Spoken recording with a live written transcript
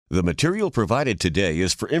The material provided today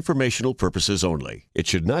is for informational purposes only. It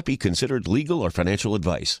should not be considered legal or financial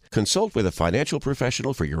advice. Consult with a financial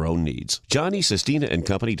professional for your own needs. Johnny Sestina and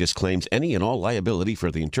Company disclaims any and all liability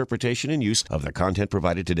for the interpretation and use of the content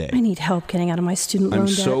provided today. I need help getting out of my student loan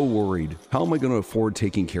debt. I'm so worried. How am I going to afford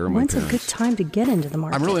taking care of my When's parents? a good time to get into the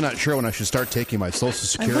market? I'm really not sure when I should start taking my Social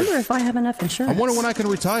Security. I wonder if I have enough insurance. I wonder when I can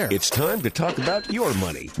retire. It's time to talk about your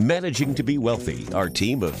money. Managing to be wealthy. Our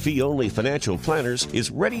team of fee-only financial planners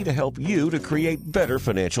is ready to help you to create better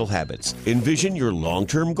financial habits. Envision your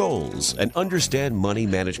long-term goals and understand money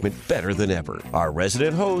management better than ever. Our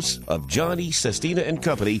resident hosts of Johnny Sestina and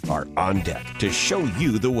Company are on deck to show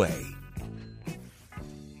you the way.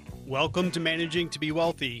 Welcome to Managing to be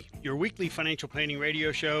Wealthy, your weekly financial planning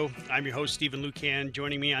radio show. I'm your host, Stephen Lucan.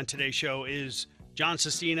 Joining me on today's show is John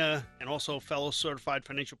Sestina and also fellow certified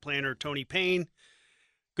financial planner Tony Payne.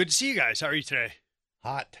 Good to see you guys. How are you today?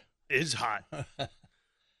 Hot. It is hot.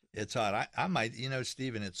 It's hot. I might,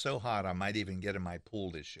 Stephen, it's so hot, I might even get in my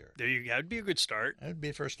pool this year. There you go. That'd be a good start. It would be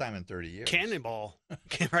the first time in 30 years. Cannonball.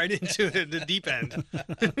 Get right into the deep end.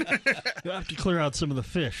 You'll have to clear out some of the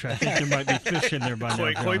fish. I think there might be fish in there by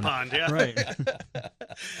now. Koi pond, yeah. Right.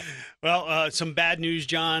 Well, some bad news,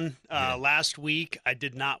 John. Last week, I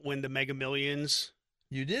did not win the Mega Millions.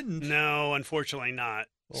 You didn't? No, unfortunately not.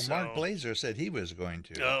 Well, Mark Blazer said he was going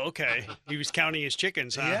to. Oh, okay. He was counting his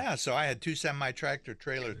chickens, huh? Yeah, so I had two semi-tractor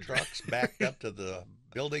trailer trucks backed up to the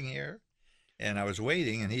building here, and I was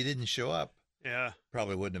waiting, and he didn't show up. Yeah.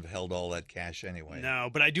 Probably wouldn't have held all that cash anyway. No,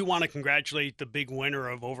 but I do want to congratulate the big winner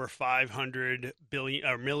of over $500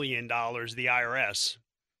 million, the IRS.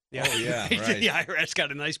 Oh, yeah, right. The IRS got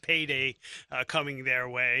a nice payday coming their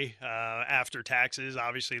way after taxes.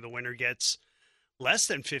 Obviously, the winner gets less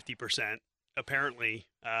than 50%. Apparently,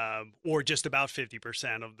 or just about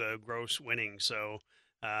 50% of the gross winnings. So,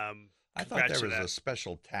 I thought there was a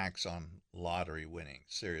special tax on lottery winnings.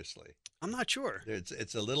 Seriously, I'm not sure.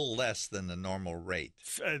 It's a little less than the normal rate.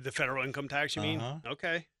 The federal income tax, you mean?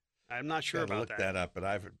 Okay, I'm not sure about that. Look that up, but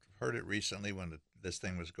I've heard it recently when this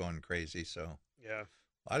thing was going crazy. So, yeah,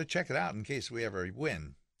 I ought to check it out in case we ever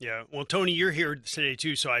win. Yeah. Well, Tony, you're here today,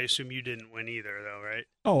 too, so I assume you didn't win either, though, right?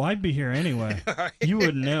 Oh, I'd be here anyway. Right. You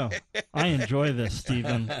wouldn't know. I enjoy this,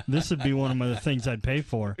 Stephen. This would be one of the things I'd pay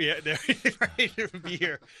for. Yeah, right.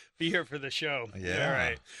 Be here for the show. Yeah. All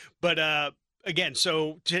right. But, again,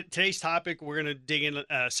 so today's topic, we're going to dig in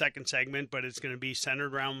a second segment, but it's going to be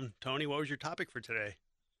centered around, Tony, what was your topic for today?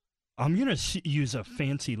 I'm going to use a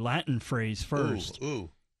fancy Latin phrase first. Ooh.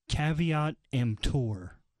 Caveat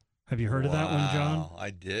emptor. Have you heard of that one, John?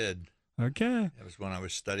 I did. Okay. That was when I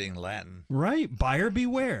was studying Latin. Right. Buyer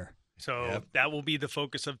beware. So that will be the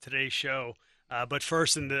focus of today's show. But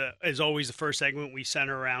first, as always, the first segment, we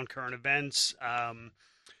center around current events.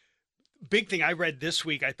 Big thing I read this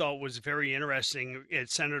week I thought was very interesting. It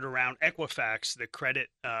centered around Equifax, the credit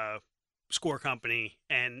score company,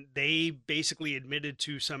 and they basically admitted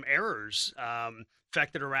to some errors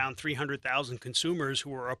affected around 300,000 consumers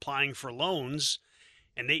who were applying for loans.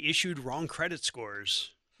 And they issued wrong credit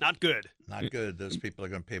scores. Not good. Not good. Those people are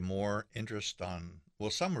going to pay more interest on, well,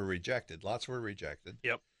 some were rejected. Lots were rejected.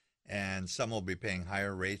 Yep. And some will be paying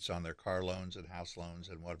higher rates on their car loans and house loans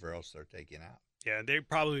and whatever else they're taking out. Yeah, they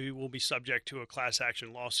probably will be subject to a class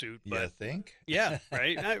action lawsuit. But you think? Yeah,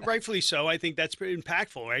 right. Rightfully so. I think that's pretty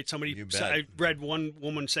impactful, right? I read one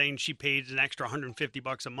woman saying she paid an extra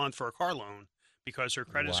 $150 a month for a car loan because her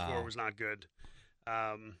credit score was not good.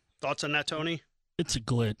 Thoughts on that, Tony? It's a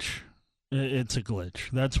glitch. It's a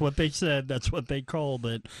glitch. That's what they said. That's what they called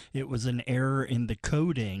it. It was an error in the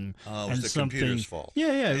coding. Oh, it was the computer's fault.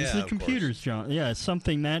 Yeah, it was the computer's, John. Yeah,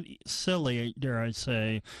 something that silly, dare I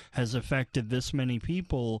say, has affected this many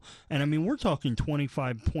people. And, I mean, we're talking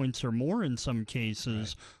 25 points or more in some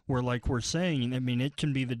cases where, like we're saying, I mean, it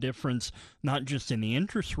can be the difference not just in the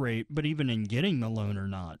interest rate, but even in getting the loan or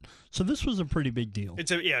not. So this was a pretty big deal.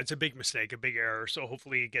 It's a big mistake, a big error. So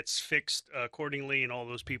hopefully it gets fixed accordingly, and all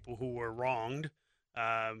those people who were wronged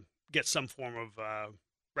get some form of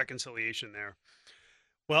reconciliation there.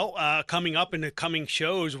 Well, coming up in the coming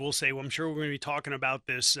shows, I'm sure we're going to be talking about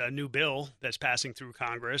this new bill that's passing through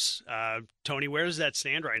Congress. Tony, where does that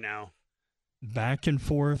stand right now? Back and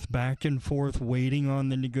forth, waiting on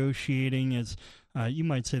the negotiating as, you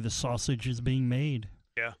might say, the sausage is being made.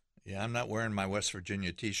 Yeah. Yeah, I'm not wearing my West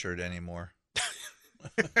Virginia T-shirt anymore.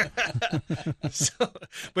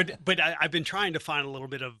 But I've been trying to find a little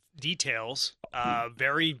bit of details,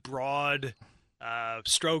 very broad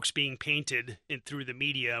strokes being painted through the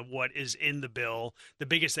media, what is in the bill. The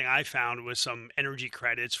biggest thing I found was some energy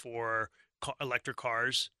credits for electric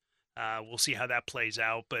cars. We'll see how that plays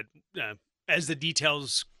out. But as the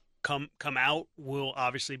details come out will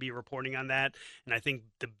obviously be reporting on that. And I think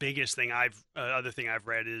the biggest thing other thing I've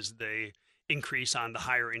read is the increase on the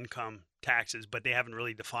higher income taxes, but they haven't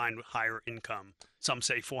really defined higher income. Some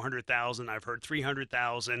say 400,000. I've heard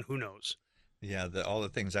 300,000. Who knows? Yeah, all the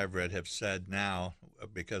things I've read have said now,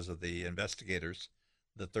 because of the investigators,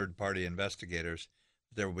 the third-party investigators,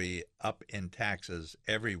 there will be up in taxes,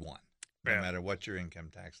 everyone, no matter what your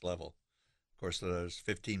income tax level. Of course, there's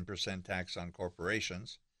 15% tax on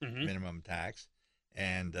corporations, minimum tax,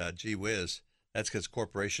 and gee whiz, that's because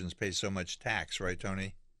corporations pay so much tax, right,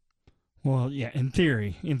 Tony? Well, yeah, in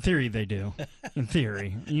theory they do. In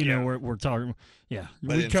theory, you know, we're talking, yeah.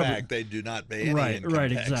 But in fact, they do not pay any income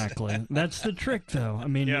right, tax. Exactly. That's the trick, though. I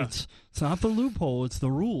mean, it's not the loophole; it's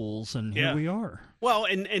the rules, and here we are. Well,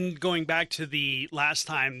 and going back to the last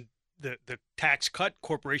time, the tax cut,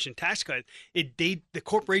 corporation tax cut, the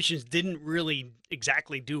corporations didn't really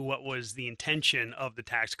exactly do what was the intention of the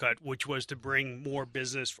tax cut, which was to bring more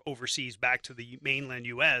business overseas back to the mainland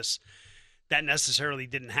U.S. That necessarily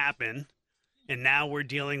didn't happen, and now we're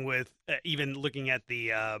dealing with even looking at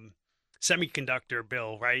the semiconductor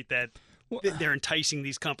bill, right? That they're enticing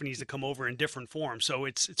these companies to come over in different forms. So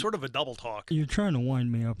it's sort of a double talk. You're trying to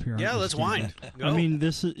wind me up here. Yeah, let's wind. I mean,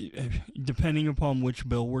 this is depending upon which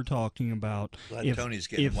bill we're talking about. If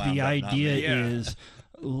the idea is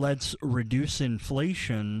let's reduce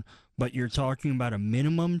inflation, but you're talking about a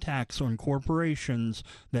minimum tax on corporations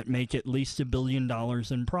that make at least $1 billion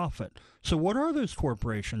in profit. So what are those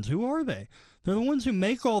corporations? Who are they? They're the ones who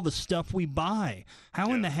make all the stuff we buy.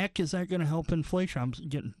 How in the heck is that going to help inflation? I'm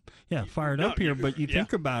getting fired up here, but you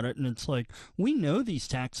think about it, and it's like, we know these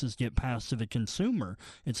taxes get passed to the consumer.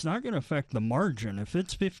 It's not going to affect the margin. If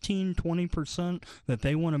it's 15, 20% that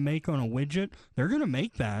they want to make on a widget, they're going to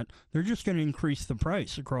make that. They're just going to increase the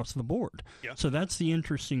price across the board. Yeah. So that's the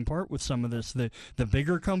interesting part with some of this. The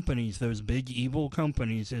bigger companies, those big evil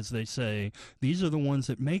companies, as they say, these are the ones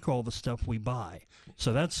that make all the stuff we buy.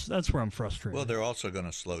 So that's where I'm frustrated. Well, they're also going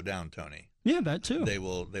to slow down, Tony. Yeah, that too. They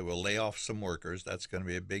will lay off some workers. That's going to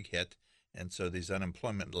be a big hit, and so these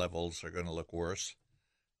unemployment levels are going to look worse,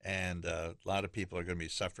 and a lot of people are going to be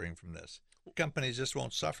suffering from this. Companies just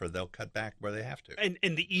won't suffer. They'll cut back where they have to.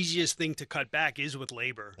 And the easiest thing to cut back is with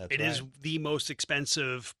labor. It is the most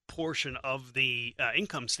expensive portion of the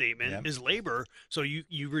income statement is labor. So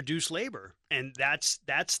you reduce labor, and that's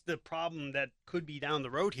the problem that could be down the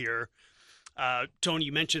road here. Tony,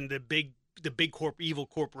 you mentioned the big evil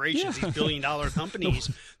corporations, these billion-dollar companies.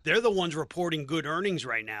 They're the ones reporting good earnings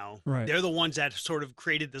right now. Right. They're the ones that sort of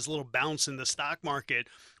created this little bounce in the stock market,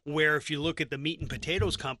 where if you look at the meat and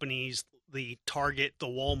potatoes companies, the Target, the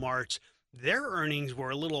Walmarts, their earnings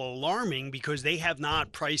were a little alarming because they have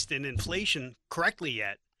not priced in inflation correctly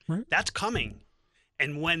yet. Right. That's coming.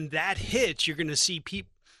 And when that hits, you're going to see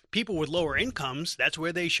people with lower incomes, that's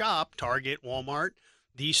where they shop, Target, Walmart,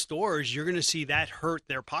 these stores, you're going to see that hurt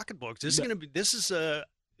their pocketbooks.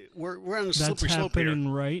 We're on a slippery slope here. That's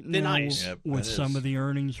happening right now with some of the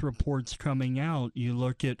earnings reports coming out. You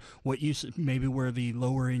look at what maybe where the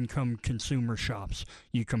lower income consumer shops.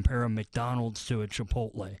 You compare a McDonald's to a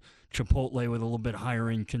Chipotle. Chipotle with a little bit higher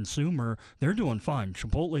end consumer, they're doing fine.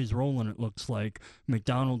 Chipotle's rolling, it looks like.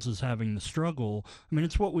 McDonald's is having the struggle. I mean,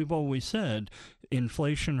 it's what we've always said.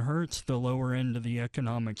 Inflation hurts the lower end of the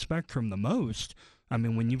economic spectrum the most. I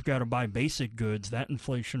mean, when you've got to buy basic goods, that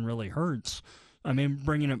inflation really hurts. I mean,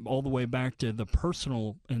 bringing it all the way back to the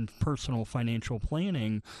personal financial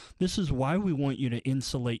planning, this is why we want you to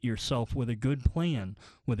insulate yourself with a good plan,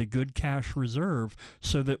 with a good cash reserve,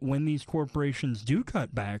 so that when these corporations do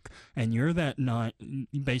cut back and you're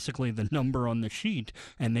basically the number on the sheet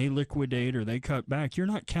and they liquidate or they cut back, you're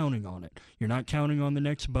not counting on it. You're not counting on the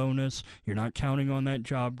next bonus. You're not counting on that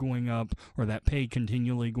job going up or that pay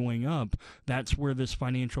continually going up. That's where this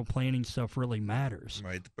financial planning stuff really matters.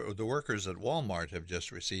 Right. The workers at Walmart have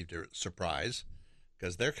just received a surprise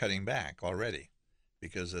because they're cutting back already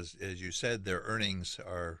because, as you said, their earnings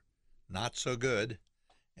are not so good,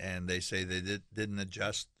 and they say they didn't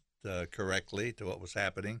adjust correctly to what was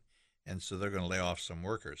happening, and so they're going to lay off some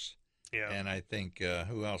workers. Yeah. And I think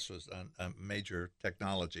who else was on major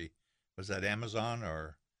technology? Was that Amazon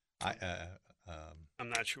or I'm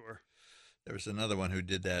not sure. There was another one who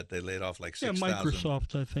did that. They laid off like 6,000. Yeah,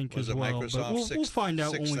 Microsoft, I think, as well. Microsoft? But we'll find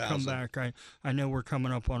out when we come back. I know we're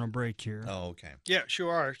coming up on a break here. Oh, okay. Yeah,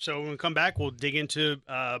 sure are. So when we come back, we'll dig into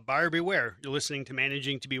buyer beware. You're listening to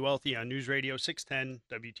Managing to Be Wealthy on News Radio 610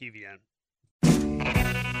 WTVN.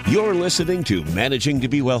 You're listening to Managing to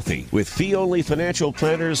Be Wealthy with fee-only financial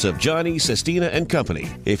planners of Johnny, Sestina, and Company.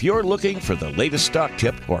 If you're looking for the latest stock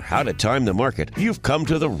tip or how to time the market, you've come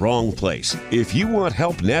to the wrong place. If you want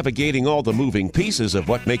help navigating all the moving pieces of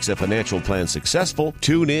what makes a financial plan successful,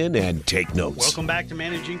 tune in and take notes. Welcome back to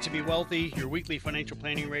Managing to Be Wealthy, your weekly financial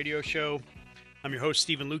planning radio show. I'm your host,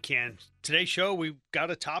 Stephen Lucan. Today's show, we've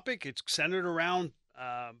got a topic. It's centered around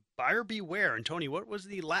buyer beware. And Tony, what was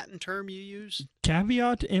the Latin term you used?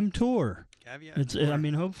 Caveat emptor. Caveat emptor. I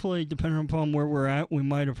mean, hopefully, depending upon where we're at, we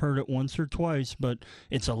might have heard it once or twice, but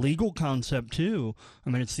it's a legal concept too. I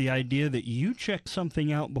mean, it's the idea that you check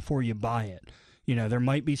something out before you buy it. You know, there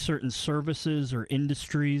might be certain services or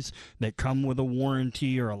industries that come with a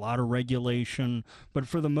warranty or a lot of regulation, but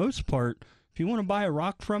for the most part, if you want to buy a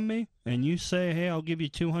rock from me and you say, hey, I'll give you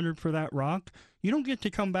 $200 for that rock, you don't get to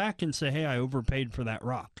come back and say, hey, I overpaid for that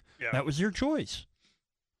rock. Yeah. That was your choice.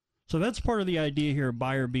 So that's part of the idea here,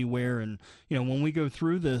 buyer beware. And, you know, when we go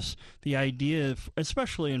through this, the idea,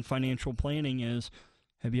 especially in financial planning, is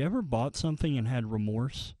have you ever bought something and had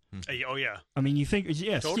remorse? Oh, yeah. I mean, you think,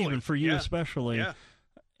 yeah, Totally. Stephen, for you Yeah. especially, Yeah.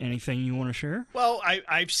 anything you want to share? Well,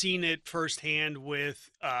 I've seen it firsthand with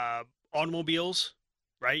automobiles,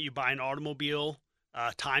 right? You buy an automobile,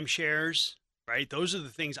 timeshares, right? Those are the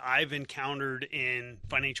things I've encountered in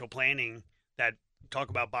financial planning that talk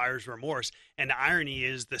about buyer's remorse. And the irony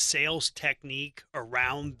is the sales technique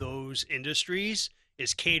around those industries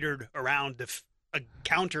is catered around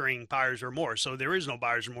countering buyer's remorse. So there is no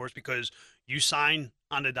buyer's remorse because you sign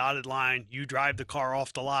on the dotted line, you drive the car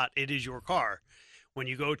off the lot, it is your car. When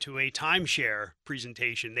you go to a timeshare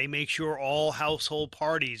presentation, they make sure all household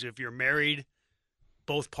parties, if you're married,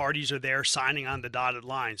 both parties are there signing on the dotted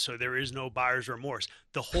line, so there is no buyer's remorse.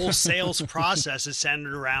 The whole sales process is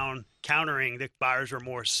centered around countering the buyer's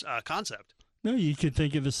remorse concept. No, you could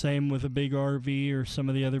think of the same with a big RV or some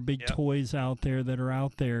of the other big toys out there that are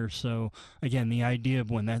out there. So, again, the idea of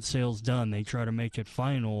when that sale's done, they try to make it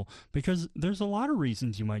final because there's a lot of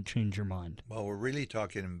reasons you might change your mind. Well, we're really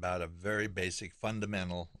talking about a very basic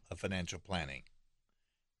fundamental of financial planning.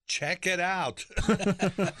 Check it out.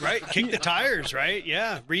 Right? Kick the tires, right?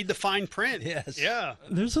 Yeah. Read the fine print. Yes. Yeah.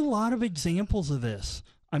 There's a lot of examples of this.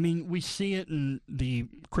 I mean, we see it in the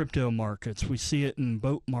crypto markets. We see it in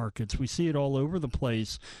boat markets. We see it all over the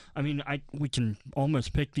place. I mean, we can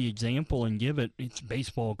almost pick the example and give it. It's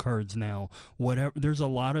baseball cards now. Whatever. There's a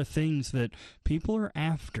lot of things that people are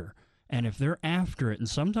after. And if they're after it, and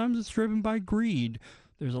sometimes it's driven by greed,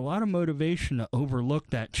 there's a lot of motivation to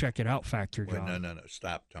overlook that check it out factor, John. Well, no.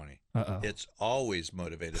 Stop, Tony. Uh-oh. It's always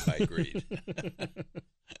motivated by greed.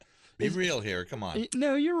 Be real here. Come on.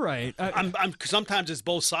 No, you're right. Sometimes it's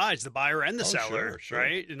both sides, the buyer and the seller, sure.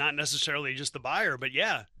 right? Not necessarily just the buyer, but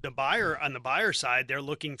yeah, the buyer on the buyer side, they're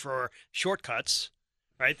looking for shortcuts,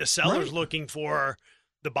 right? The seller's looking for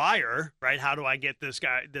the buyer, right? How do I get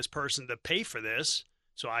this person to pay for this?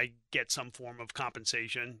 So I get some form of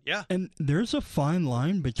compensation. Yeah. And there's a fine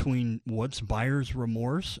line between what's buyer's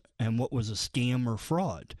remorse and what was a scam or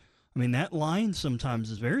fraud. I mean, that line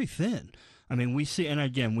sometimes is very thin. I mean, we see, and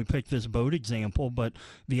again, we picked this boat example, but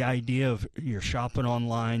the idea of you're shopping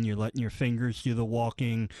online, you're letting your fingers do the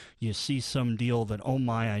walking, you see some deal that, oh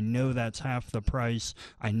my, I know that's half the price,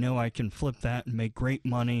 I know I can flip that and make great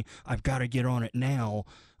money, I've got to get on it now.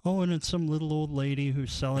 Oh, and it's some little old lady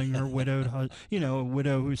who's selling her widowed, a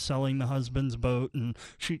widow who's selling the husband's boat, and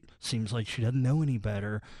she seems like she doesn't know any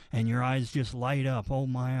better, and your eyes just light up. Oh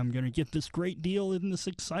my, I'm going to get this great deal, isn't this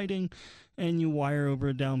exciting? And you wire over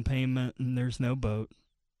a down payment, and there's no boat,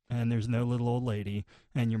 and there's no little old lady,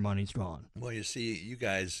 and your money's gone. Well, you see, you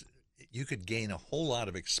guys, you could gain a whole lot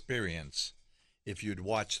of experience if you'd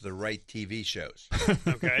watch the right TV shows.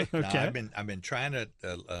 Okay. Now, I've been trying to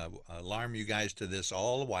alarm you guys to this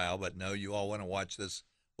all the while, but no, you all want to watch this,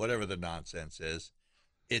 whatever the nonsense is.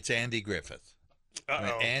 It's Andy Griffith. I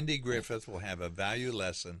mean, Andy Griffith will have a value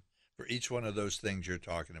lesson for each one of those things you're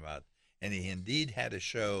talking about. And he indeed had a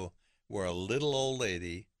show where a little old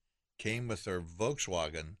lady came with her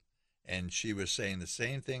Volkswagen, and she was saying the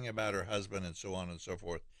same thing about her husband and so on and so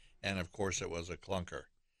forth. And, of course, it was a clunker.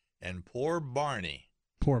 And poor Barney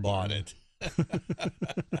bought it.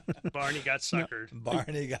 Barney got suckered.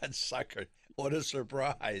 Barney got suckered. What a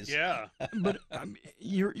surprise. Yeah. But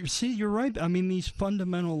you're right. I mean, these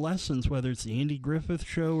fundamental lessons, whether it's the Andy Griffith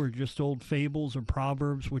Show or just old fables or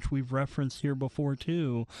proverbs, which we've referenced here before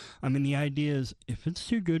too. I mean, the idea is if it's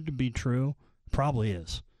too good to be true, it probably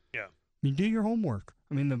is. Yeah. I mean, do your homework.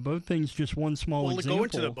 I mean, the boat thing's just one small example. Go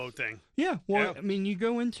into the boat thing. Yeah. Well, I mean, you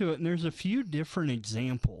go into it, and there's a few different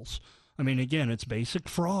examples. I mean, again, it's basic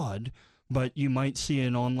fraud, but you might see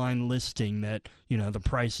an online listing that, the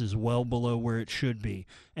price is well below where it should be.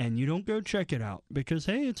 And you don't go check it out because,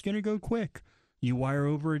 hey, it's going to go quick. You wire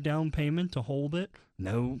over a down payment to hold it.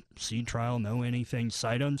 No sea trial, no anything,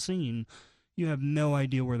 sight unseen. You have no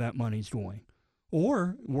idea where that money's going.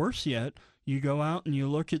 Or, worse yet, you go out and you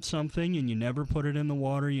look at something and you never put it in the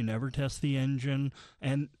water, you never test the engine,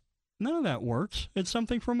 and none of that works. It's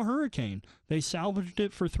something from a hurricane. They salvaged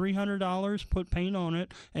it for $300, put paint on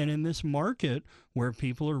it, and in this market where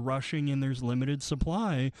people are rushing and there's limited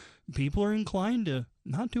supply, people are inclined to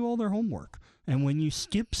not do all their homework. And when you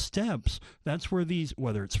skip steps, that's where these,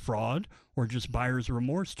 whether it's fraud or just buyer's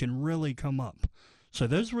remorse, can really come up. So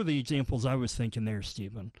those were the examples I was thinking there,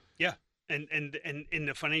 Stephen. Yeah. And in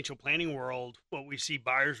the financial planning world, what we see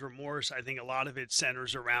buyer's remorse, I think a lot of it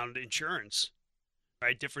centers around insurance,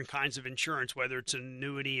 right? Different kinds of insurance, whether it's an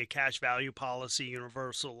annuity, a cash value policy,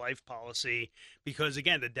 universal life policy, because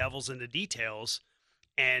again, the devil's in the details,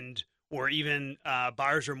 or even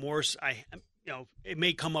buyer's remorse. It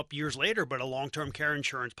may come up years later, but a long-term care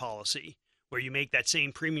insurance policy where you make that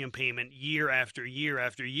same premium payment year after year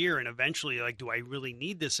after year, and eventually, like, do I really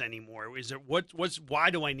need this anymore? Is it why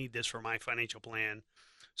do I need this for my financial plan?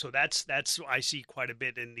 So that's I see quite a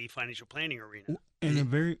bit in the financial planning arena.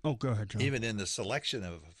 Go ahead, John. Even in the selection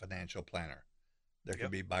of a financial planner, there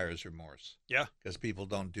can be buyer's remorse. Yeah, because people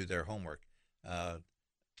don't do their homework.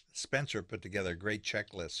 Spencer put together a great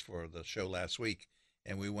checklist for the show last week,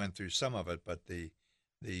 and we went through some of it, but the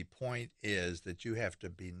point is that you have to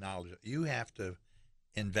be knowledgeable. You have to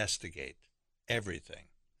investigate everything,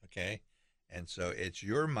 okay? And so it's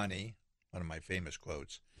your money, one of my famous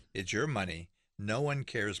quotes, it's your money. No one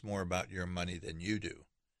cares more about your money than you do.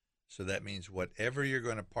 So that means whatever you're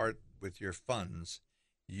going to part with your funds,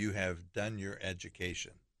 you have done your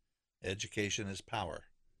education. Education is power,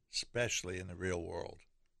 especially in the real world.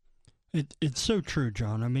 It's so true,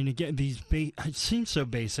 John. I mean, again, it seems so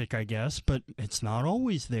basic, I guess, but it's not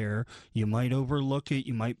always there. You might overlook it.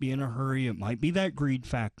 You might be in a hurry. It might be that greed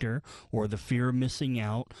factor or the fear of missing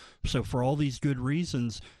out. So for all these good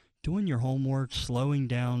reasons, doing your homework, slowing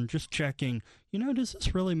down, just checking, does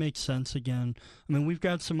this really make sense again? I mean, we've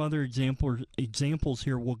got some other examples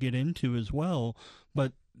here we'll get into as well,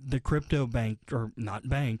 but the crypto bank, or not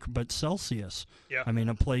bank, but Celsius. Yeah. I mean,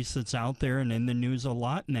 a place that's out there and in the news a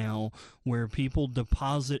lot now where people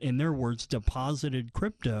in their words, deposited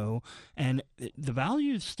crypto, and the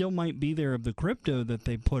value still might be there of the crypto that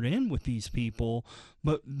they put in with these people,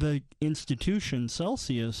 but the institution,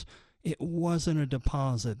 Celsius, it wasn't a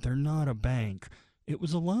deposit. They're not a bank. It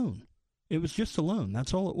was a loan. It was just a loan.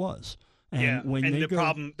 That's all it was. And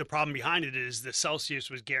the problem behind it is the Celsius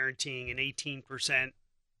was guaranteeing an 18%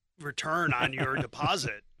 return on your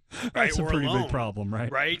deposit. Right? That's a pretty big problem,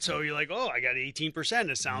 right? Right. So you're like, oh, I got 18%.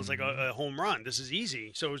 It sounds like a home run. This is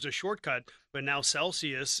easy. So it was a shortcut. But now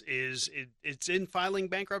Celsius it's in filing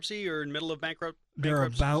bankruptcy or in the middle of bankruptcy. They're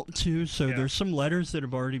about to. So there's some letters that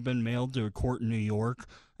have already been mailed to a court in New York.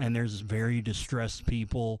 And there's very distressed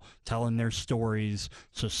people telling their stories,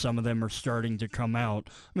 so some of them are starting to come out.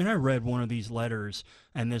 I mean, I read one of these letters,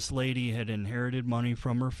 and this lady had inherited money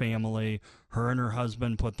from her family. Her and her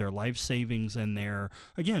husband put their life savings in there,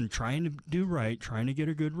 again, trying to do right, trying to get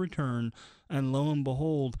a good return. And lo and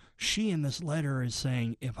behold, she in this letter is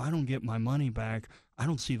saying, if I don't get my money back, I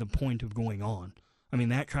don't see the point of going on. I mean,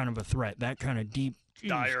 that kind of a threat, that kind of deep,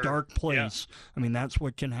 dark place. Yeah. I mean, that's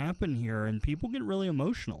what can happen here, and people get really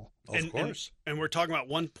emotional. Of course. And we're talking about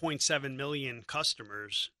 1.7 million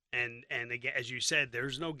customers, and again, as you said,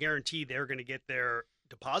 there's no guarantee they're going to get their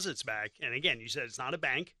deposits back. And again, you said it's not a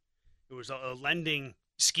bank; it was a lending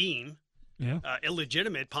scheme,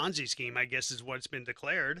 illegitimate Ponzi scheme, I guess, is what's been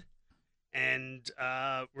declared. And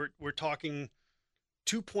we're talking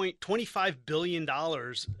 $2.25 billion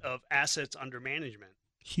of assets under management.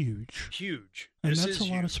 Huge. And that's a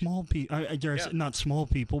lot of small people. Not small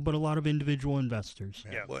people, but a lot of individual investors.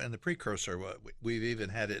 Yeah. Well, and the precursor, we've even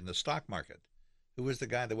had it in the stock market. Who was the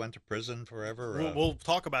guy that went to prison forever? We'll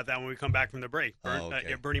talk about that when we come back from the break. Bernie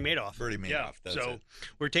Madoff. Bernie Madoff. That's so it.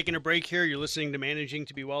 We're taking a break here. You're listening to Managing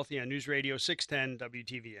to be Wealthy on News Radio 610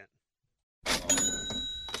 WTVN.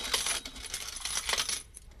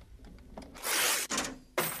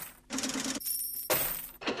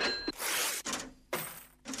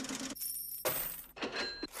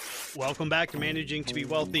 Welcome back to Managing to be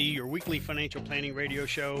Wealthy, your weekly financial planning radio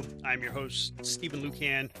show. I'm your host, Stephen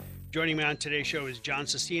Lucan. Joining me on today's show is John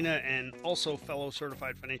Sestina and also fellow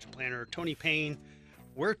certified financial planner Tony Payne.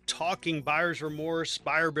 We're talking buyer's remorse,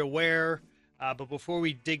 buyer beware. But before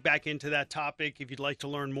we dig back into that topic, if you'd like to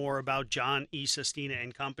learn more about John E. Sestina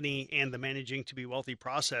and Company and the Managing to be Wealthy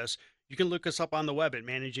process, you can look us up on the web at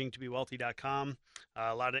managingtobewealthy.com.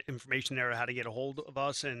 A lot of information there on how to get a hold of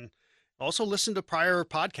us, and also listen to prior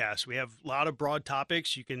podcasts. We have a lot of broad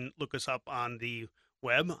topics. You can look us up on the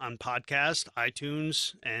web, on podcast,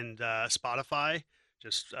 iTunes, and Spotify.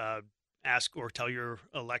 Just ask or tell your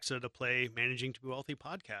Alexa to play Managing to Be Wealthy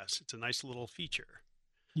podcast. It's a nice little feature.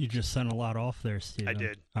 You just sent a lot off there, Steve. I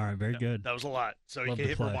did. All right, very good. That was a lot. So Love you can to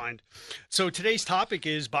hit play. rewind. So today's topic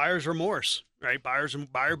is buyer's remorse, right?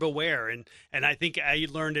 Buyer beware. And I think I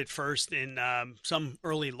learned it first in some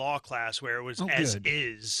early law class where it was as good.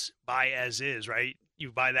 is, buy as is, right?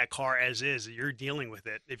 You buy that car as is. You're dealing with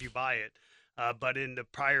it if you buy it. But in the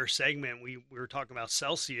prior segment, we were talking about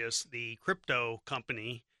Celsius, the crypto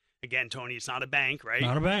company. Again, Tony, it's not a bank, right?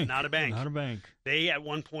 Not a bank. Not a bank. Not a bank. They, at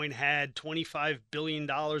one point, had $25 billion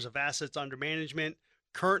of assets under management,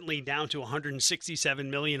 currently down to $167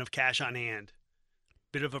 million of cash on hand.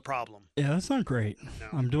 Bit of a problem. Yeah, that's not great. No.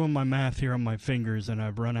 I'm doing my math here on my fingers, and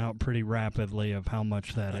I've run out pretty rapidly of how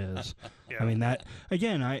much that is. Yeah. I mean, that,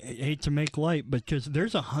 again, I hate to make light, because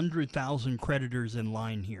there's 100,000 creditors in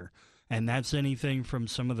line here. And that's anything from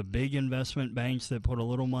some of the big investment banks that put a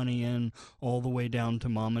little money in all the way down to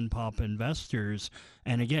mom and pop investors.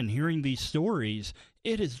 And again, hearing these stories,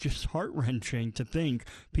 it is just heart-wrenching to think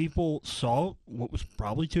people saw what was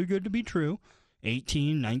probably too good to be true,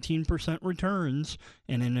 18, 19% returns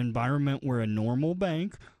in an environment where a normal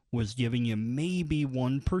bank was giving you maybe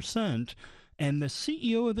 1%. And the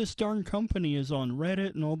CEO of this darn company is on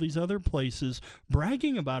Reddit and all these other places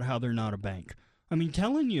bragging about how they're not a bank. I mean,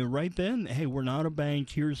 telling you right then, hey, we're not a bank,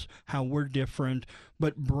 here's how we're different,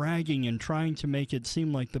 but bragging and trying to make it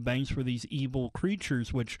seem like the banks were these evil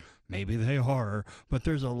creatures, which maybe they are, but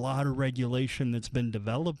there's a lot of regulation that's been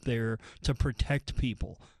developed there to protect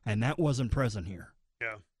people, and that wasn't present here.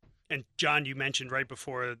 Yeah. And, John, you mentioned right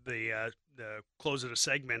before the close of the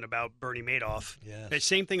segment about Bernie Madoff. Yes. The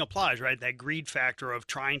same thing applies, right? That greed factor of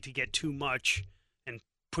trying to get too much and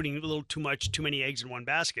putting a little too many eggs in one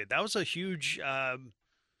basket. That was a huge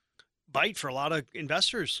bite for a lot of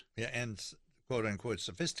investors. Yeah, and quote unquote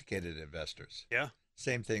sophisticated investors. Yeah.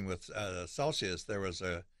 Same thing with Celsius. There was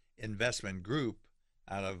a investment group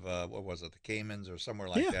out of what was it, the Caymans or somewhere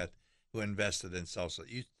like Yeah. that, who invested in Celsius.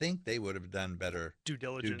 You think they would have done better Due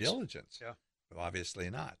diligence. Yeah. Well, obviously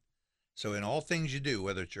not. So in all things you do,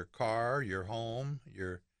 whether it's your car, your home,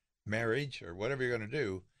 your marriage, or whatever you're going to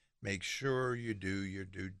do, make sure you do your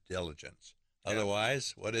due diligence. Yeah.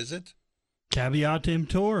 Otherwise, what is it? Caveat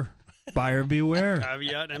emptor, buyer beware.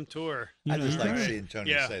 Caveat emptor. You I know, just like right. seeing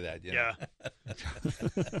Tony Yeah. say that. You know?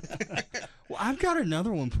 Yeah. Well, I've got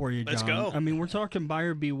another one for you, John. Let's go. I mean, we're talking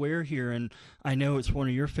buyer beware here, and I know it's one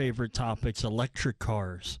of your favorite topics, electric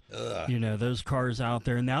cars. Ugh. You know, those cars out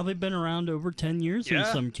there. Now they've been around over 10 years in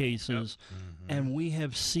Yeah. some cases, and we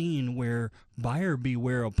have seen where buyer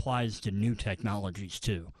beware applies to new technologies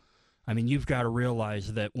too. I mean, you've got to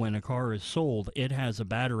realize that when a car is sold, it has a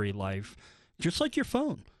battery life, just like your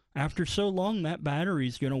phone. After so long, that battery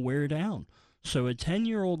is going to wear down. So a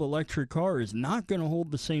 10-year-old electric car is not going to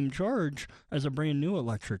hold the same charge as a brand new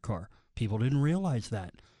electric car. People didn't realize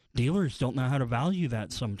that. Dealers don't know how to value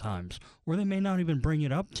that sometimes, or they may not even bring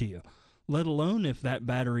it up to you, let alone if that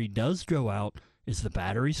battery does go out, is the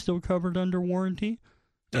battery still covered under warranty?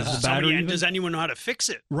 Does the battery even... Does anyone know how to fix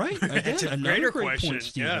it? Right. That's Again, a another greater great question. point,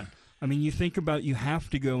 Stephen. Yeah. I mean, you think about you have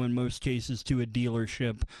to go in most cases to a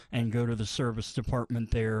dealership and go to the service department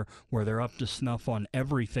there where they're up to snuff on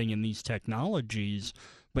everything in these technologies.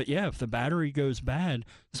 But yeah, if the battery goes bad, in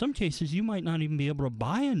some cases you might not even be able to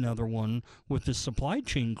buy another one with the supply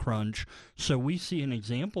chain crunch. So we see an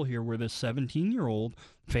example here where this 17-year-old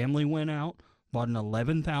family went out, bought an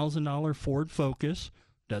 $11,000 Ford Focus.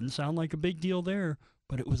 Doesn't sound like a big deal there,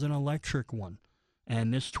 but it was an electric one.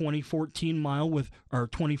 And this 2014 model with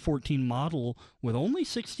only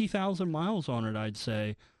 60,000 miles on it, I'd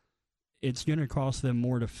say, it's going to cost them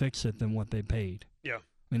more to fix it than what they paid. Yeah.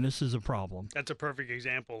 I mean, this is a problem. That's a perfect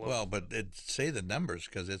example. Well, but say the numbers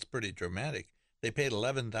because it's pretty dramatic. They paid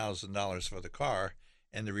 $11,000 for the car,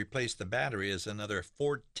 and to replace the battery is another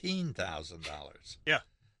 $14,000. Yeah.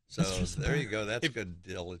 So That's just there you better. go. That's good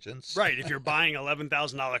diligence. Right. If you're buying an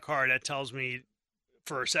 $11,000 car, that tells me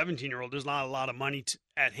for a 17-year-old, there's not a lot of money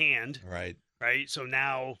at hand. Right. Right. So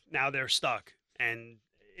now they're stuck, and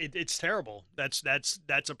it's terrible. That's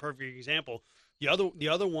a perfect example. The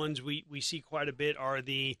other ones we see quite a bit are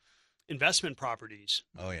the investment properties.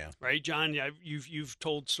 Oh yeah. Right, John. You've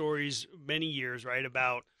told stories many years, right,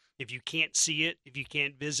 about if you can't see it, if you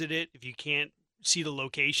can't visit it, if you can't see the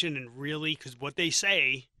location, and really, because what they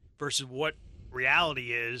say versus what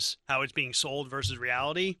reality is, how it's being sold versus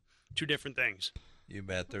reality, two different things. You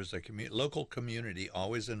bet. There's a local community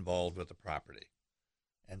always involved with the property.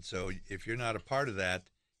 And so if you're not a part of that,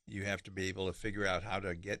 you have to be able to figure out how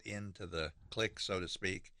to get into the clique, so to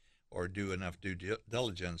speak, or do enough due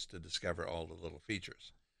diligence to discover all the little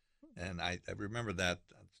features. And I remember that.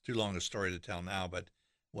 It's too long a story to tell now, but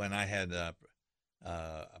when I had a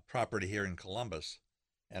property here in Columbus,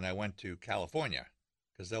 and I went to California,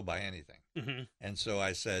 because they'll buy anything. Mm-hmm. And so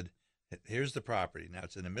I said, here's the property. Now,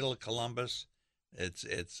 it's in the middle of Columbus.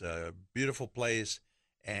 It's a beautiful place,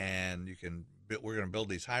 and we're going to build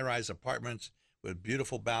these high-rise apartments with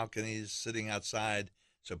beautiful balconies sitting outside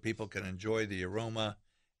so people can enjoy the aroma,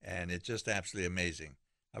 and it's just absolutely amazing.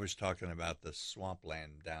 I was talking about the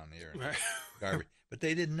swampland down here in Garvey, but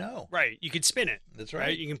they didn't know. Right. You could spin it. That's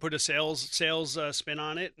right. You can put a sales spin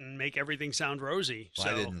on it and make everything sound rosy. Well,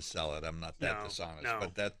 I didn't sell it. I'm not that dishonest. No.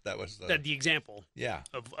 But that was the example. Yeah.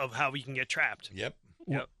 Of how we can get trapped. Yep.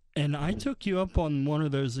 Yep. And I took you up on one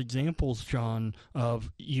of those examples, John,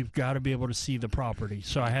 of you've got to be able to see the property.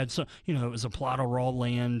 So I had some, it was a plot of raw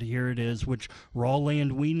land. Here it is, which raw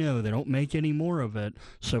land we know. They don't make any more of it.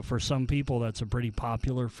 So for some people, that's a pretty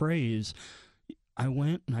popular phrase. I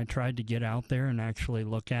went and I tried to get out there and actually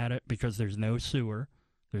look at it because there's no sewer.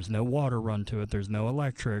 There's no water run to it. There's no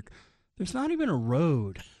electric. There's not even a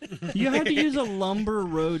road. You had to use a lumber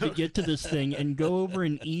road to get to this thing and go over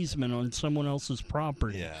an easement on someone else's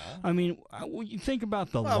property. Yeah. I mean, when you think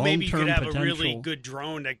about the well, long-term maybe you could have potential. a really good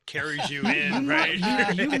drone that carries you in, right?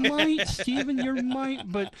 You might, Stephen, you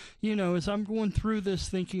might. But, as I'm going through this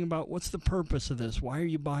thinking about what's the purpose of this? Why are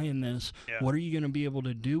you buying this? Yeah. What are you going to be able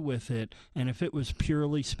to do with it? And if it was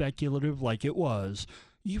purely speculative like it was,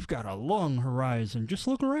 you've got a long horizon. Just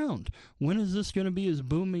look around. When is this going to be as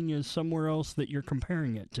booming as somewhere else that you're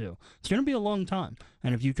comparing it to? It's going to be a long time.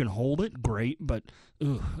 And if you can hold it, great. But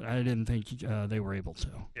I didn't think they were able to.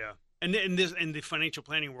 Yeah. And in the financial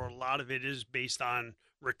planning world, a lot of it is based on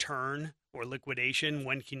return or liquidation.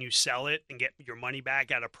 When can you sell it and get your money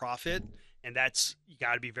back at a profit? And you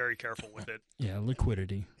got to be very careful with it. Yeah,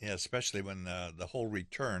 liquidity. Yeah, especially when the whole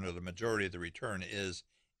return or the majority of the return is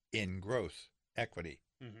in growth equity.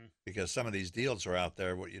 Mm-hmm. Because some of these deals are out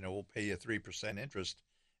there, we'll pay you 3% interest,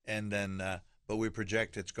 and then, but we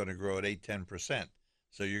project it's going to grow at 8-10%.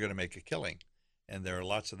 So you're going to make a killing. And there are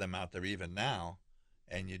lots of them out there even now.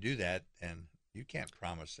 And you do that, and you can't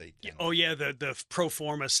promise 8-10. Oh, yeah, the pro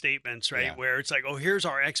forma statements, right? Yeah. Where it's like, here's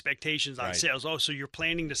our expectations on Right. sales. Oh, so you're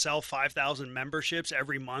planning to sell 5,000 memberships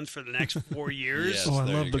every month for the next 4 years? Yes. Oh, I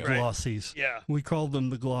there love you the go. glossies. Yeah. We call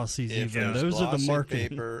them the glossies If even. it's Those are the glossy marketing.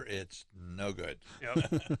 paper, it's no good.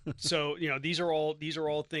 Yep. So these are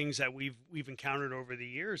all things that we've encountered over the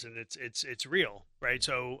years, and it's real, right?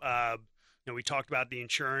 So we talked about the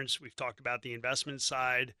insurance, we've talked about the investment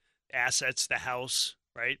side, assets, the house,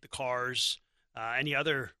 right, the cars, any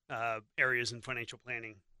other areas in financial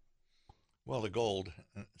planning. Well, the gold,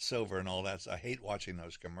 silver, and all that. I hate watching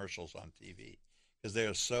those commercials on TV because they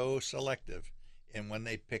are so selective in when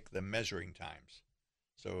they pick the measuring times.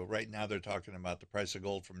 So right now they're talking about the price of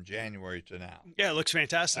gold from January to now. Yeah, it looks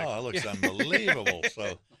fantastic. Oh, it looks unbelievable.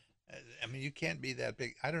 So, I mean, you can't be that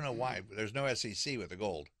big. I don't know why. There's no SEC with the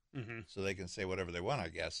gold. Mm-hmm. So they can say whatever they want, I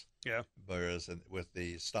guess. Yeah. Whereas with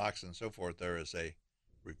the stocks and so forth, there is a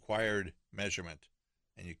required measurement,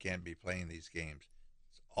 and you can't be playing these games.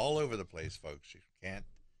 It's all over the place, folks. You can't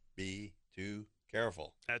be too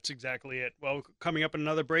careful. That's exactly it. Well, coming up in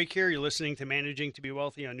another break here, you're listening to Managing to be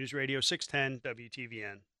Wealthy on News Radio 610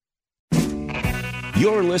 WTVN.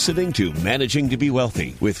 You're listening to Managing to be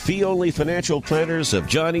Wealthy with fee-only financial planners of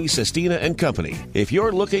Johnny, Sestina, and Company. If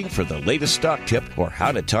you're looking for the latest stock tip or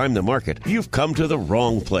how to time the market, you've come to the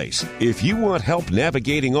wrong place. If you want help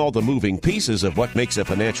navigating all the moving pieces of what makes a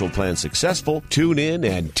financial plan successful, tune in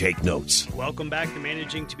and take notes. Welcome back to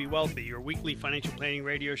Managing to be Wealthy, your weekly financial planning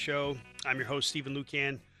radio show. I'm your host, Stephen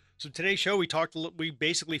Lucan. So today's show, we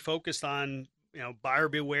basically focused on, buyer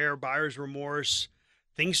beware, buyer's remorse,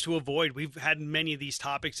 things to avoid. We've had many of these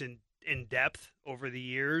topics in depth over the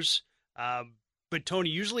years. But Tony,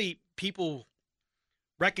 usually people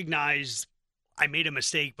recognize I made a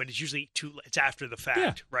mistake, but it's usually it's after the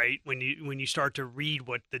fact, right? When you start to read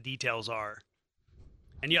what the details are.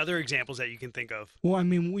 Any other examples that you can think of? Well, I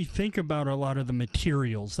mean, we think about a lot of the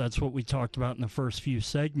materials. That's what we talked about in the first few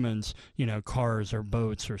segments, cars or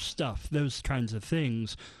boats or stuff, those kinds of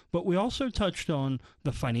things. But we also touched on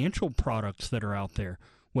the financial products that are out there,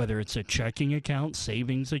 whether it's a checking account,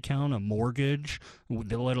 savings account, a mortgage,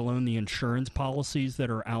 let alone the insurance policies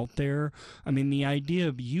that are out there. I mean, the idea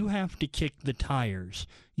of you have to kick the tires.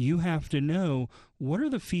 You have to know what are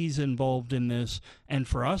the fees involved in this. And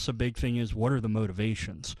for us, a big thing is what are the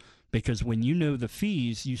motivations? because when you know the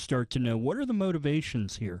fees, you start to know what are the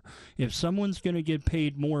motivations here. If someone's going to get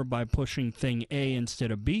paid more by pushing thing A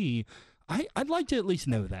instead of B, I'd like to at least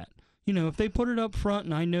know that. You know, if they put it up front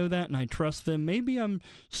and I know that and I trust them, maybe I'm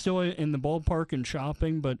still in the ballpark and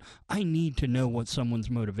shopping, but I need to know what someone's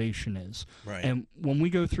motivation is. Right. And when we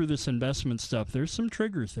go through this investment stuff, there's some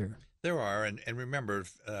triggers there. There are, and remember,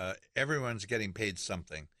 everyone's getting paid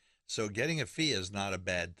something. So getting a fee is not a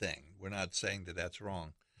bad thing. We're not saying that that's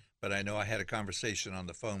wrong. But I know I had a conversation on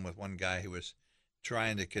the phone with one guy who was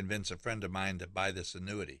trying to convince a friend of mine to buy this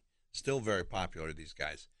annuity. Still very popular, these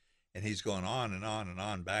guys. And he's going on and on and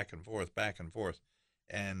on, back and forth, back and forth.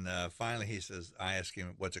 And finally he says, I ask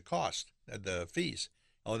him, what's it cost? The fees.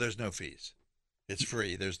 Oh, there's no fees. It's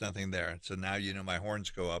free. There's nothing there. So now, my horns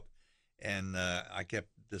go up. And I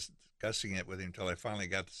kept discussing it with him until I finally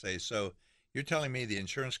got to say, so you're telling me the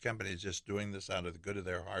insurance company is just doing this out of the good of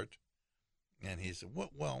their heart? And he said,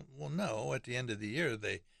 well, no. At the end of the year,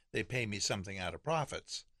 they pay me something out of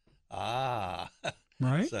profits. Ah.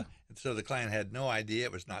 Right. So the client had no idea.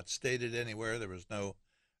 It was not stated anywhere. There was no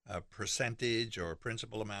percentage or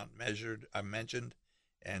principal amount mentioned.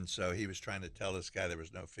 And so he was trying to tell this guy there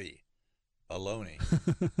was no fee. Baloney.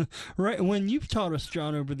 Right. When you've taught us,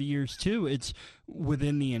 John, over the years, too, it's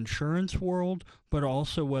within the insurance world, but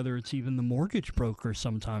also whether it's even the mortgage broker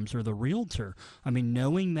sometimes or the realtor. I mean,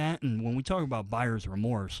 knowing that, and when we talk about buyer's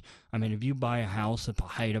remorse, I mean, if you buy a house at the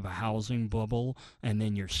height of a housing bubble and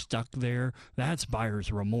then you're stuck there, that's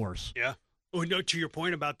buyer's remorse. Yeah. Oh, no, to your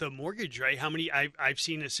point about the mortgage, right? How many I've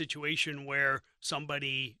seen a situation where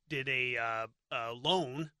somebody did a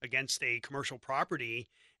loan against a commercial property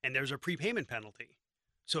and there's a prepayment penalty.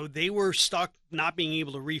 So they were stuck not being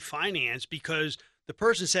able to refinance because the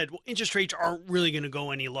person said, well, interest rates aren't really going to go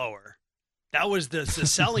any lower. That was the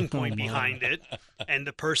selling point behind it. And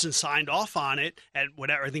the person signed off on it at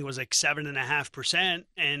whatever, I think it was like 7.5%.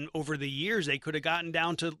 And over the years, they could have gotten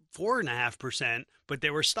down to 4.5%, but they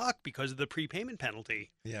were stuck because of the prepayment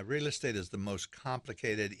penalty. Yeah, real estate is the most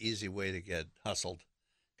complicated, easy way to get hustled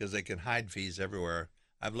because they can hide fees everywhere.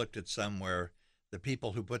 I've looked at some where the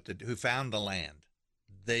people who found the land,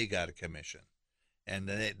 they got a commission. And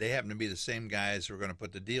they happen to be the same guys who are going to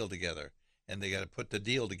put the deal together. And they got to put the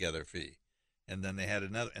deal together fee. And then they had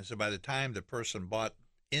another. And so by the time the person bought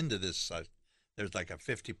into this, there's like a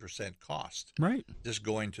 50% cost. Right. Just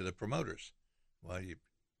going to the promoters. Well, you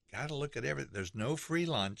got to look at everything. There's no free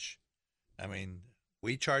lunch. I mean,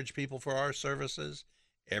 we charge people for our services.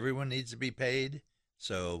 Everyone needs to be paid.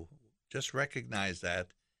 So just recognize that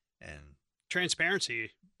and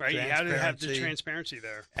transparency, right? You got to have the transparency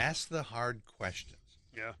there. Ask the hard questions.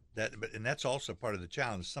 Yeah. And that's also part of the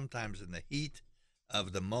challenge. Sometimes in the heat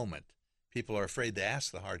of the moment, people are afraid to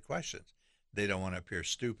ask the hard questions. They don't want to appear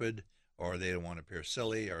stupid, or they don't want to appear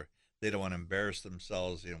silly, or they don't want to embarrass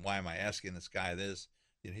themselves. Why am I asking this guy this?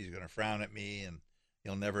 He's going to frown at me, and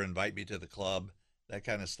he'll never invite me to the club. That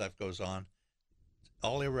kind of stuff goes on.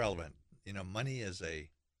 All irrelevant. Money is a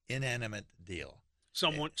inanimate deal.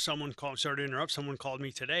 Someone called. Sorry to interrupt. Someone called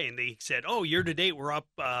me today, and they said, "Oh, year to date, we're up.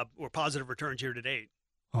 We're positive returns year to date."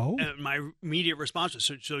 Oh. And my immediate response was,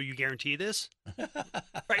 "So you guarantee this?"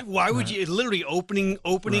 Right? Why would you? Literally, opening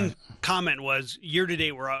right. Comment was, "Year to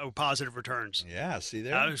date, we're positive returns." Yeah. See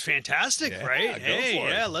there. That was fantastic, yeah, right? Hey,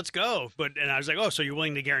 yeah, it. Let's go. And I was like, "Oh, so you're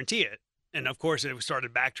willing to guarantee it?" And of course, it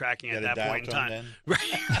started backtracking at that point in time. Right.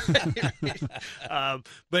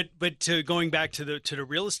 But to going back to the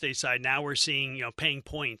real estate side, now we're seeing paying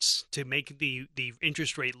points to make the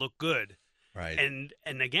interest rate look good. Right. And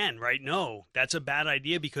again, right? No, that's a bad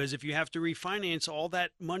idea because if you have to refinance, all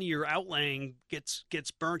that money you're outlaying gets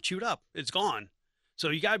burnt, chewed up. It's gone. So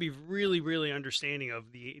you got to be really, really understanding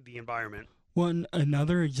of the environment. Well,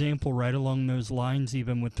 another example right along those lines,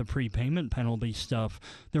 even with the prepayment penalty stuff,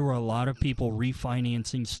 there were a lot of people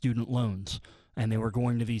refinancing student loans, and they were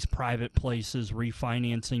going to these private places,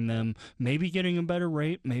 refinancing them, maybe getting a better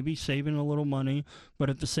rate, maybe saving a little money, but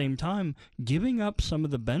at the same time, giving up some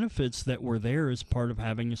of the benefits that were there as part of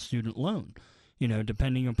having a student loan.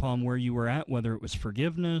 Depending upon where you were at, whether it was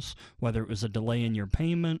forgiveness, whether it was a delay in your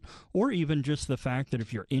payment, or even just the fact that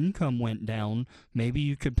if your income went down, maybe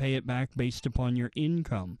you could pay it back based upon your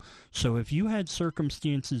income. So if you had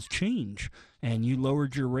circumstances change and you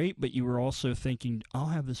lowered your rate, but you were also thinking, I'll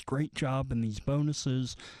have this great job and these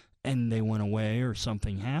bonuses, and they went away or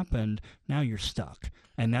something happened, now you're stuck.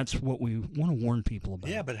 And that's what we want to warn people about.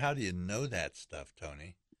 Yeah, but how do you know that stuff,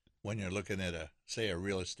 Tony, when you're looking at a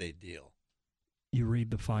real estate deal? You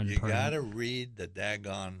read the fine print. You got to read the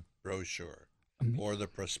daggone brochure. or the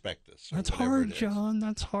prospectus. Or That's whatever hard, it is. John.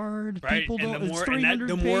 That's hard. Right, People and don't. the more It's 300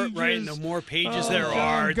 and the more pages Oh, there God,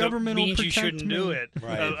 are, the government will means you protect shouldn't do me. it.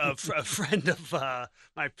 Right. A friend of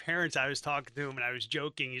my parents, I was talking to him and I was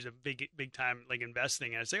joking. He's a big time like investing.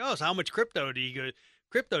 And I was like, "Oh, so how much crypto do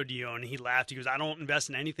you own?" And he laughed. He goes, "I don't invest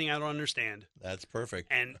in anything I don't understand." That's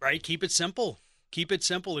perfect. And right, keep it simple. Keep it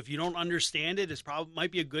simple. If you don't understand it, it's probably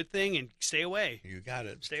might be a good thing, and stay away. You got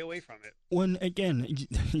it. Stay away from it. When again,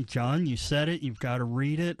 John, you said it. You've got to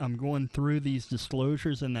read it. I'm going through these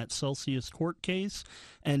disclosures in that Celsius court case,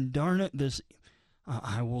 and darn it, this.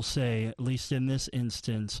 I will say, at least in this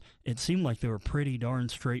instance, it seemed like they were pretty darn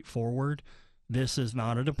straightforward. This is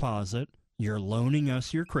not a deposit. You're loaning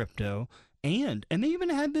us your crypto. And they even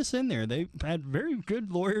had this in there. They've had very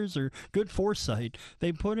good lawyers or good foresight.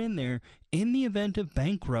 They put in there, in the event of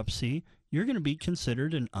bankruptcy, you're going to be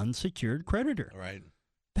considered an unsecured creditor. Right.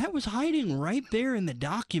 That was hiding right there in the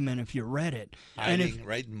document if you read it. Hiding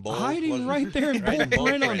right in bold. Hiding wasn't right it? there in Right bold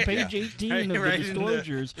print on yeah. page 18 of Right the in the-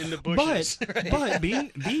 disclosures. in the bushes. But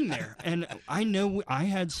being there, and I know I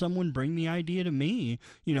had someone bring the idea to me,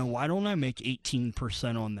 why don't I make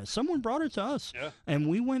 18% on this? Someone brought it to us, Yeah. and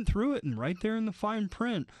we went through it, and right there in the fine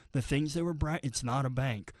print, the things that were it's not a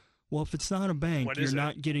bank. Well, if it's not a bank, What you're is it?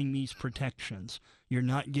 not getting these protections. You're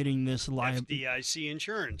not getting this liability. FDIC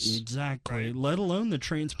insurance. Exactly. Right. Let alone the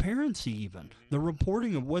transparency, even the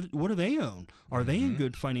reporting of what do they own? Are they Mm-hmm. in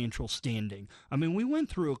good financial standing? I mean, we went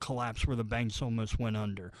through a collapse where the banks almost went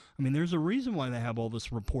under. I mean, there's a reason why they have all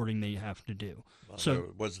this reporting they have to do. Well, So- there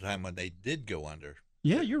was a time when they did go under.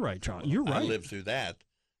 Yeah, you're right, John. You're I right. lived through that.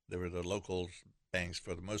 There were the local banks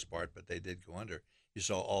for the most part, but they did go under. You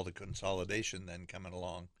saw all the consolidation then coming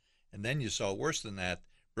along. And then you saw, worse than that,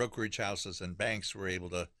 brokerage houses and banks were able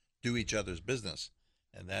to do each other's business.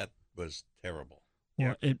 And that was terrible.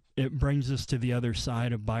 Well, it brings us to the other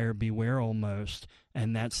side of buyer beware almost,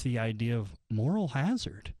 and that's the idea of moral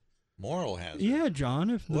hazard. Moral hazard. Yeah, John.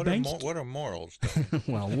 If the banks What are morals?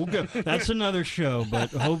 well, we'll go. That's another show, but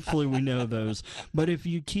hopefully we know those. But if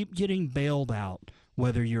you keep getting bailed out,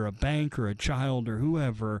 whether you're a bank or a child or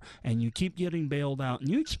whoever, and you keep getting bailed out, and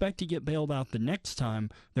you expect to get bailed out the next time,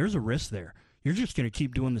 there's a risk there. You're just going to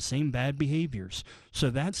keep doing the same bad behaviors.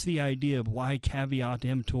 So that's the idea of why caveat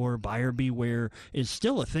emptor, buyer beware, is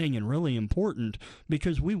still a thing and really important,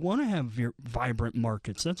 because we want to have vibrant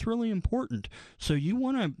markets. That's really important. So you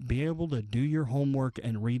want to be able to do your homework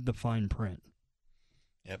and read the fine print.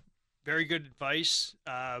 Yep. Very good advice.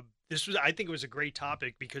 I think it was a great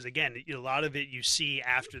topic because, again, a lot of it you see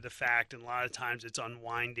after the fact, and a lot of times it's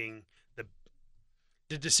unwinding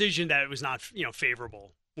the decision that it was not,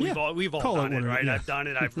 favorable. We've all Call it done it, what it- right? yeah. I've done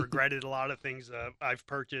it. I've regretted a lot of things I've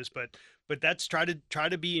purchased, but that's try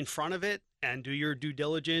to be in front of it and do your due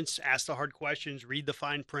diligence, ask the hard questions, read the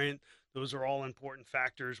fine print. Those are all important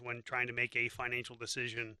factors when trying to make a financial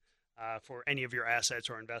decision for any of your assets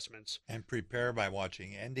or investments. And prepare by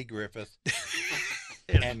watching Andy Griffith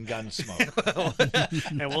and Gunsmoke.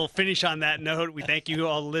 And we'll finish on that note. We thank you,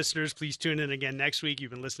 all the listeners. Please tune in again next week.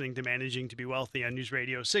 You've been listening to Managing to Be Wealthy on News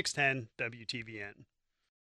Radio 610 WTVN.